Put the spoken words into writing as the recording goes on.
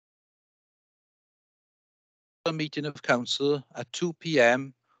open meeting of Council at 2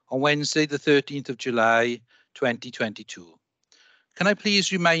 p.m. on Wednesday, the 13th of July, 2022. Can I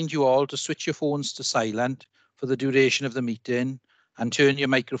please remind you all to switch your phones to silent for the duration of the meeting and turn your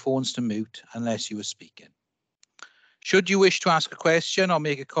microphones to mute unless you are speaking. Should you wish to ask a question or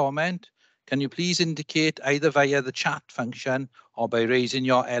make a comment, can you please indicate either via the chat function or by raising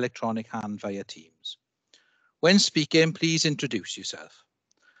your electronic hand via Teams. When speaking, please introduce yourself.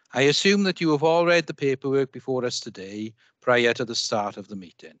 I assume that you have all read the paperwork before us today prior to the start of the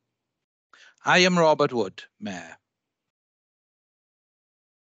meeting. I am Robert Wood, Mayor.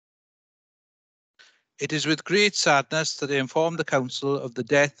 It is with great sadness that I inform the Council of the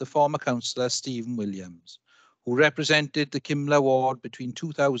death of former Councillor Stephen Williams, who represented the Kimla ward between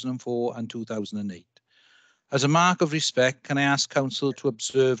 2004 and 2008. As a mark of respect, can I ask Council to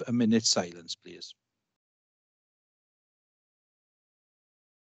observe a minute's silence, please?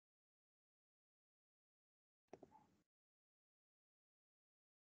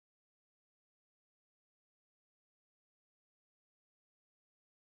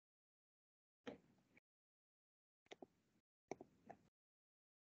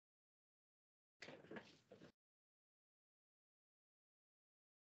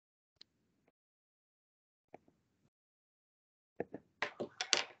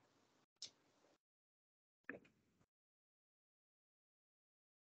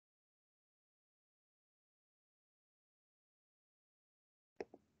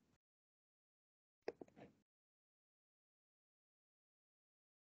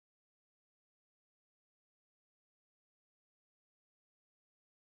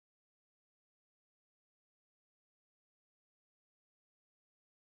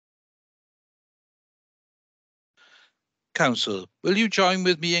 Council, will you join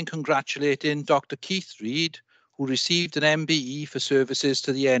with me in congratulating Dr. Keith Reid, who received an MBE for services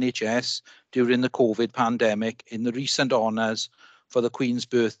to the NHS during the COVID pandemic in the recent honours for the Queen's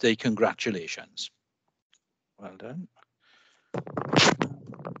birthday. Congratulations. Well done.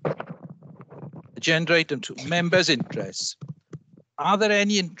 Agenda item 2, members' interests. Are there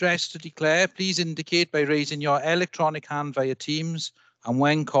any interests to declare? Please indicate by raising your electronic hand via Teams, and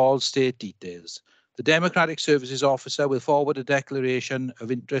when called, state details. The Democratic Services Officer will forward a declaration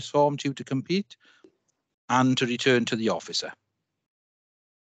of interest form to you to complete and to return to the officer.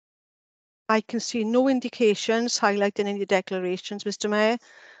 I can see no indications highlighting any declarations, Mr. Mayor.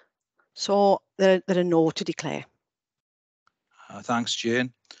 So there are no to declare. Thanks,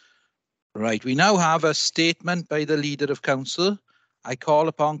 Jane. Right, we now have a statement by the Leader of Council. I call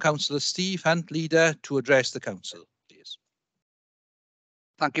upon Councillor Steve Hunt, Leader, to address the Council, please.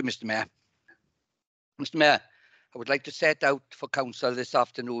 Thank you, Mr. Mayor. Mr. Mayor, I would like to set out for Council this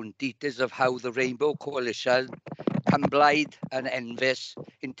afternoon details of how the Rainbow Coalition, Cymraeg and Enfys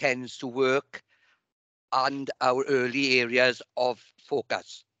intends to work and our early areas of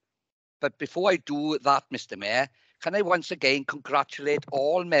focus. But before I do that, Mr. Mayor, can I once again congratulate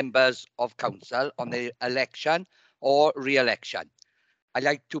all members of Council on their election or re-election. I'd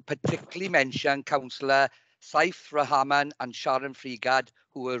like to particularly mention Councillor Saif Rahman and Sharon Freegard,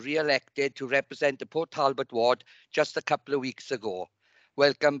 who were re-elected to represent the Port Talbot ward just a couple of weeks ago.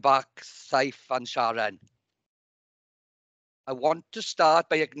 Welcome back, Saif and Sharon. I want to start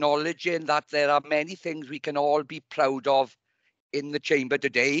by acknowledging that there are many things we can all be proud of in the chamber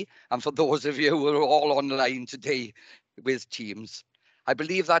today, and for those of you who are all online today with Teams. I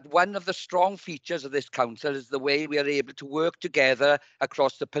believe that one of the strong features of this council is the way we are able to work together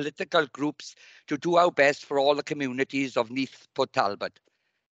across the political groups to do our best for all the communities of Neath, Port Talbot.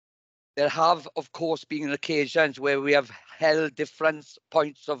 There have, of course, been occasions where we have held different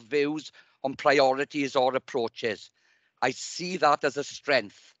points of views on priorities or approaches. I see that as a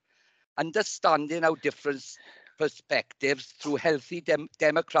strength. Understanding our different perspectives through healthy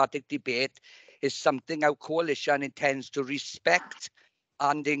democratic debate is something our coalition intends to respect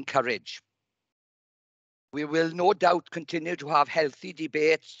and encourage. We will no doubt continue to have healthy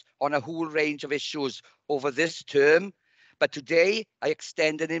debates on a whole range of issues over this term, but today I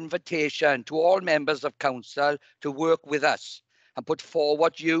extend an invitation to all members of council to work with us and put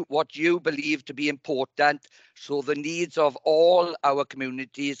forward what you believe to be important so the needs of all our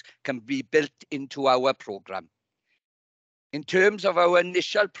communities can be built into our programme. In terms of our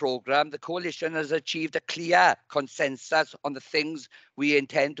initial programme, the coalition has achieved a clear consensus on the things we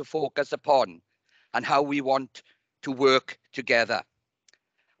intend to focus upon and how we want to work together.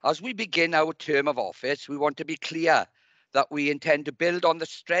 As we begin our term of office, we want to be clear that we intend to build on the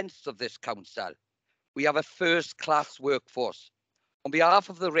strengths of this council. We have a first-class workforce. On behalf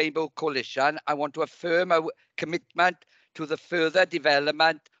of the Rainbow Coalition, I want to affirm our commitment to the further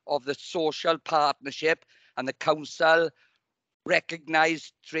development of the social partnership and the council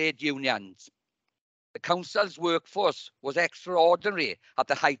recognised trade unions. The council's workforce was extraordinary at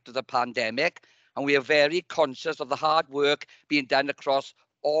the height of the pandemic, and we are very conscious of the hard work being done across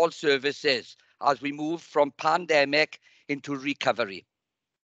all services as we move from pandemic into recovery.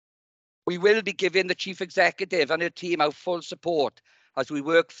 We will be giving the Chief Executive and her team our full support as we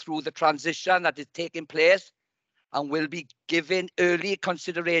work through the transition that is taking place, and will be giving early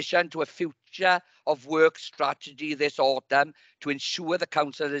consideration to a future of work strategy this autumn to ensure the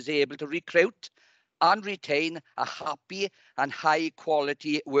council is able to recruit and retain a happy and high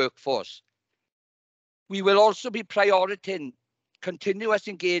quality workforce. We will also be prioritising continuous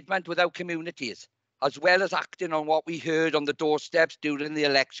engagement with our communities, as well as acting on what we heard on the doorsteps during the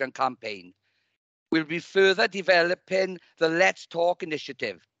election campaign. We'll be further developing the Let's Talk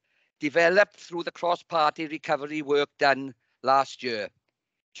initiative, developed through the cross-party recovery work done last year.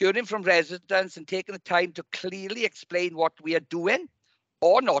 Hearing from residents and taking the time to clearly explain what we are doing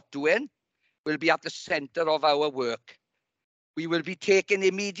or not doing will be at the centre of our work. We will be taking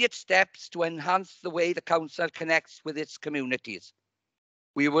immediate steps to enhance the way the council connects with its communities.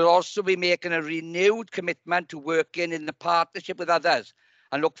 We will also be making a renewed commitment to working in the partnership with others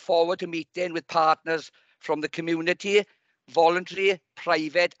and look forward to meeting with partners from the community, voluntary,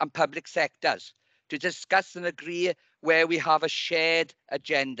 private and public sectors to discuss and agree where we have a shared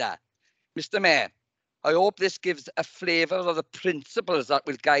agenda. Mr. Mayor, I hope this gives a flavour of the principles that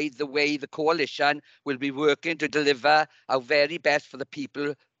will guide the way the coalition will be working to deliver our very best for the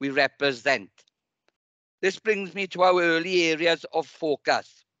people we represent. This brings me to our early areas of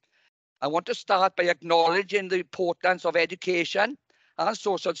focus. I want to start by acknowledging the importance of education and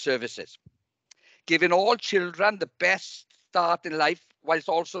social services, giving all children the best start in life, whilst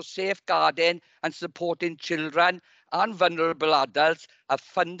also safeguarding and supporting children and vulnerable adults are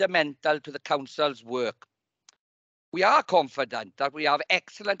fundamental to the council's work. We are confident that we have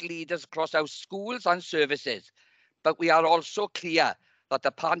excellent leaders across our schools and services, but we are also clear that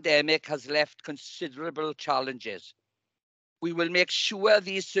the pandemic has left considerable challenges. We will make sure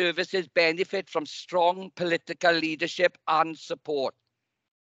these services benefit from strong political leadership and support,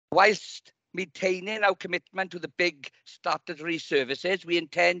 whilst maintaining our commitment to the big statutory services. We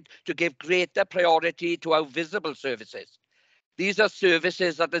intend to give greater priority to our visible services. These are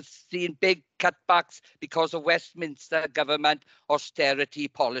services that have seen big cutbacks because of Westminster government austerity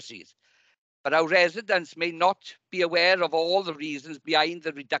policies. But our residents may not be aware of all the reasons behind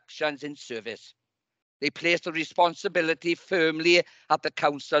the reductions in service. They place the responsibility firmly at the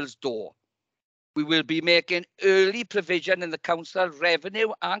council's door. We will be making early provision in the council revenue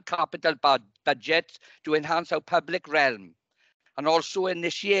and capital budgets to enhance our public realm, and also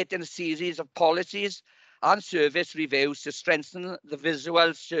initiating a series of policies and service reviews to strengthen the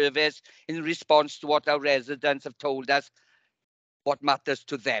visual service in response to what our residents have told us what matters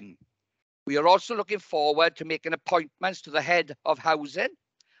to them. We are also looking forward to making appointments to the head of housing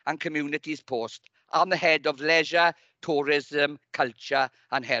and communities post and the head of leisure, tourism, culture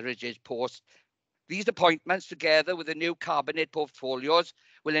and heritage post. These appointments, together with the new cabinet portfolios,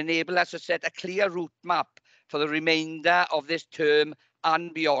 will enable us to set a clear route map for the remainder of this term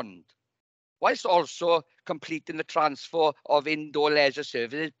and beyond, whilst also completing the transfer of indoor leisure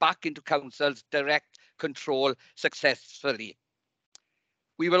services back into council's direct control successfully.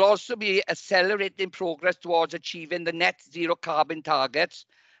 We will also be accelerating progress towards achieving the net zero carbon targets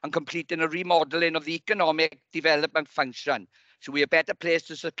and completing a remodelling of the economic development function, so we are better placed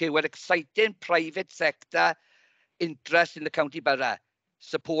to secure exciting private sector interest in the county borough,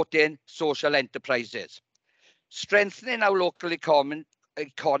 supporting social enterprises. Strengthening our local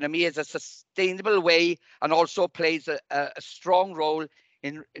economy is a sustainable way and also plays a strong role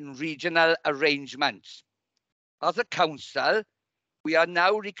in regional arrangements. As a council, we are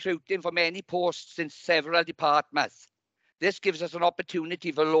now recruiting for many posts in several departments. This gives us an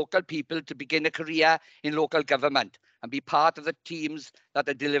opportunity for local people to begin a career in local government and be part of the teams that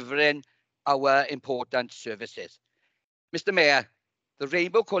are delivering our important services. Mr. Mayor, the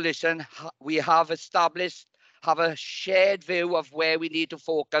Rainbow Coalition we have established have a shared view of where we need to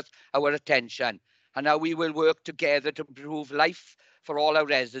focus our attention and how we will work together to improve life for all our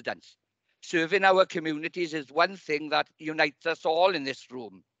residents. Serving our communities is one thing that unites us all in this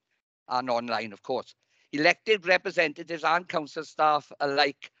room and online, of course. Elected representatives and council staff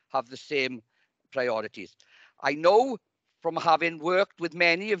alike have the same priorities. I know from having worked with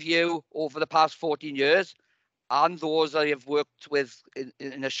many of you over the past 14 years and those I have worked with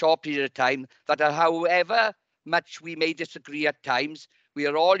in a short period of time, that however much we may disagree at times, we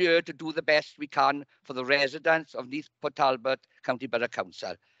are all here to do the best we can for the residents of Neath, Talbot County Borough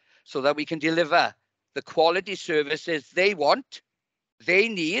Council, so that we can deliver the quality services they want, they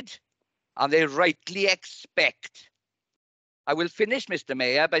need, and they rightly expect. I will finish, Mr.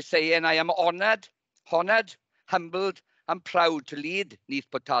 Mayor, by saying I am honoured, humbled and proud to lead Neath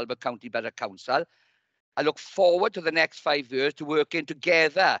Talbot County Borough Council. I look forward to the next 5 years to working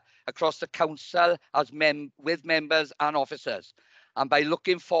together across the council as with members and officers, and by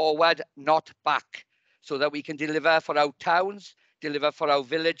looking forward, not back, so that we can deliver for our towns, deliver for our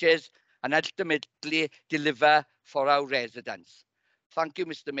villages, and ultimately deliver for our residents. Thank you,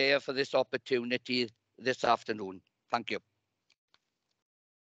 Mr. Mayor, for this opportunity this afternoon. Thank you.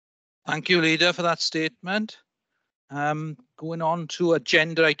 Thank you, Leader, for that statement. Going on to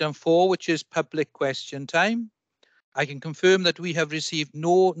agenda item 4, which is public question time. I can confirm that we have received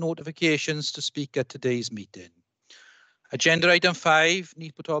no notifications to speak at today's meeting. Agenda item 5,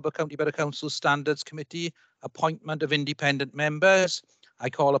 Neath Talbot County Borough Council Standards Committee, appointment of independent members. I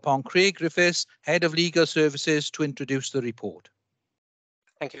call upon Craig Griffiths, Head of Legal Services, to introduce the report.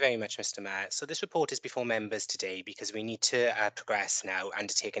 Thank you very much, Mr. Mayor. So this report is before members today because we need to progress now,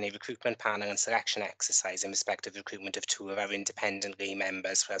 undertaking a recruitment panel and selection exercise in respect of recruitment of 2 of our independent lay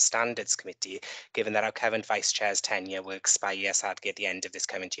members for our Standards Committee, given that our current Vice Chair's tenure will expire sadly at the end of this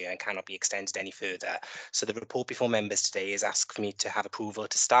current year and cannot be extended any further. So the report before members today is asked for me to have approval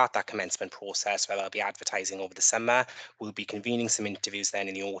to start that commencement process, where I'll be advertising over the summer. We'll be convening some interviews then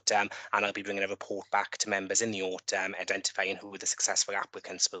in the autumn, and I'll be bringing a report back to members in the autumn, identifying who the successful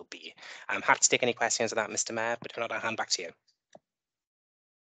applicants will be. I'm happy to take any questions on that, Mr. Mayor, but if not, I'll hand back to you.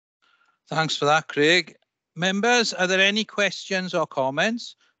 Thanks for that, Craig. Members, are there any questions or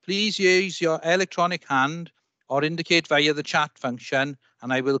comments? Please use your electronic hand or indicate via the chat function,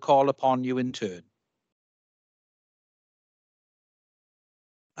 and I will call upon you in turn.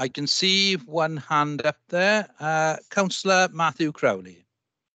 I can see one hand up there. Councillor Matthew Crowley.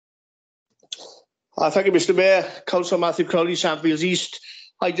 Thank you, Mr. Mayor. Councillor Matthew Crowley, Sandfields East.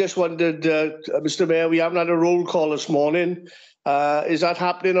 I just wondered, Mr. Mayor, we haven't had a roll call this morning. Is that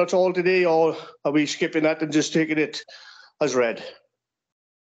happening at all today, or are we skipping that and just taking it as read?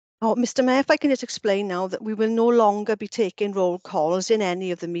 Oh, Mr. Mayor, if I can just explain now that we will no longer be taking roll calls in any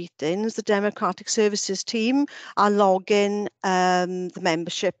of the meetings. The Democratic Services team are logging the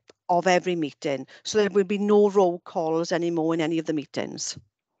membership of every meeting, so there will be no roll calls anymore in any of the meetings.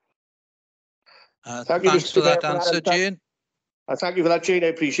 Thank you, Thanks Mr. for Mayor, that answer, Jane. Thank you for that, Jane. I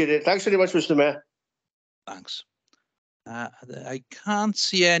appreciate it. Thanks very much, Mr. Mayor. Thanks. I can't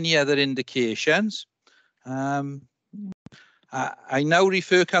see any other indications. I now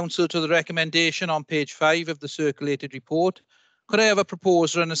refer Council to the recommendation on page 5 of the circulated report. Could I have a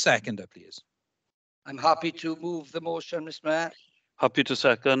proposer and a seconder, please? I'm happy to move the motion, Mr. Mayor. Happy to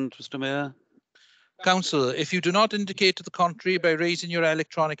second, Mr. Mayor. Council, if you do not indicate to the contrary by raising your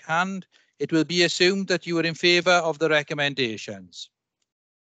electronic hand, it will be assumed that you are in favour of the recommendations.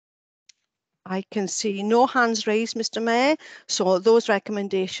 I can see no hands raised, Mr. Mayor, so those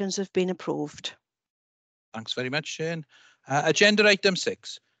recommendations have been approved. Thanks very much, Shane. Agenda item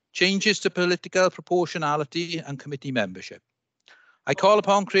 6, changes to political proportionality and committee membership. I call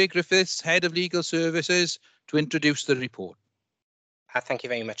upon Craig Griffiths, Head of Legal Services, to introduce the report. Thank you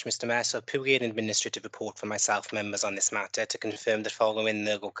very much, Mr. Mayor. So purely an administrative report for myself, members on this matter, to confirm that following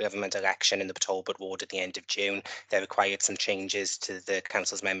the local government election in the Talbot ward at the end of June, there required some changes to the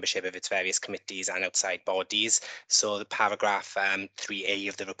council's membership of its various committees and outside bodies. So the paragraph 3A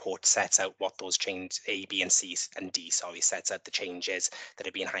of the report sets out what those changes, A, B and C and D, sets out the changes that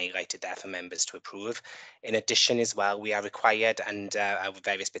have been highlighted there for members to approve. In addition as well, we are required under our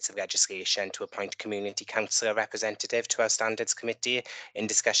various bits of legislation to appoint community councillor representative to our standards committee. In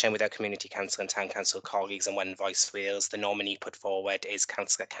discussion with our community council and town council colleagues and One Voice Wales, the nominee put forward is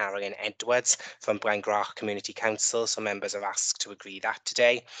Councillor Carolyn Edwards from Brangrach Community Council, so members are asked to agree that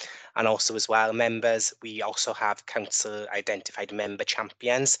today. And also as well, members, we also have council identified member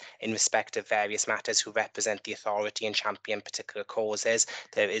champions in respect of various matters who represent the authority and champion particular causes.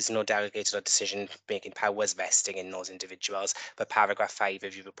 There is no delegated or decision-making powers vesting in those individuals, but paragraph 5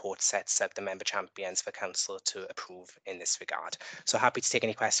 of your report sets out the member champions for council to approve in this regard. So happy to take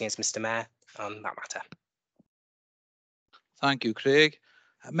any questions, Mr. Mayor, on that matter. Thank you, Craig.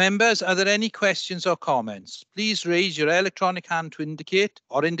 Members, are there any questions or comments? Please raise your electronic hand to indicate,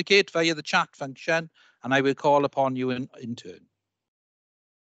 or indicate via the chat function, and I will call upon you in turn.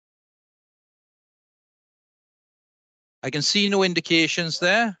 I can see no indications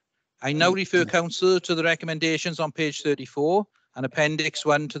there. I now refer Council to the recommendations on page 34 and Appendix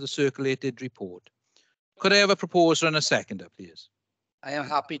 1 to the circulated report. Could I have a proposer and a seconder, please? I am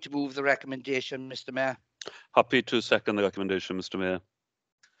happy to move the recommendation, Mr. Mayor. Happy to second the recommendation, Mr. Mayor.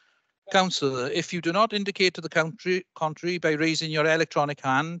 Councillor, if you do not indicate to the contrary by raising your electronic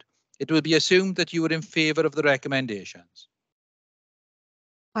hand, it will be assumed that you are in favour of the recommendations.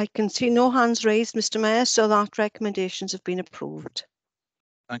 I can see no hands raised, Mr. Mayor, so that recommendations have been approved.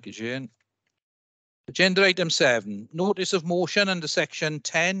 Thank you, Jane. Agenda item 7, notice of motion under section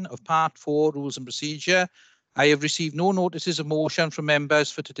 10 of part 4 rules and procedure. I have received no notices of motion from members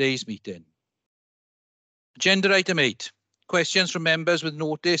for today's meeting. Agenda item 8, questions from members with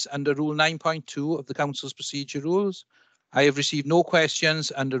notice under rule 9.2 of the council's procedure rules. I have received no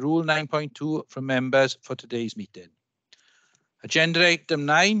questions under rule 9.2 from members for today's meeting. Agenda item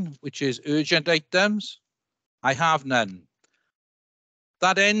 9, which is urgent items. I have none.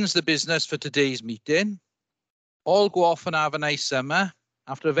 That ends the business for today's meeting. All go off and have a nice summer.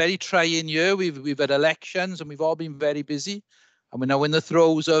 After a very trying year, we've had elections and we've all been very busy. And we're now in the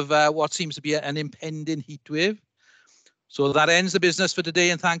throes of what seems to be an impending heat wave. So that ends the business for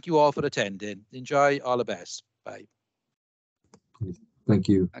today, and thank you all for attending. Enjoy, all the best. Bye. Thank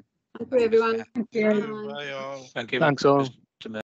you. Thank you, everyone. Thank you. Bye. Thank you. Thanks all.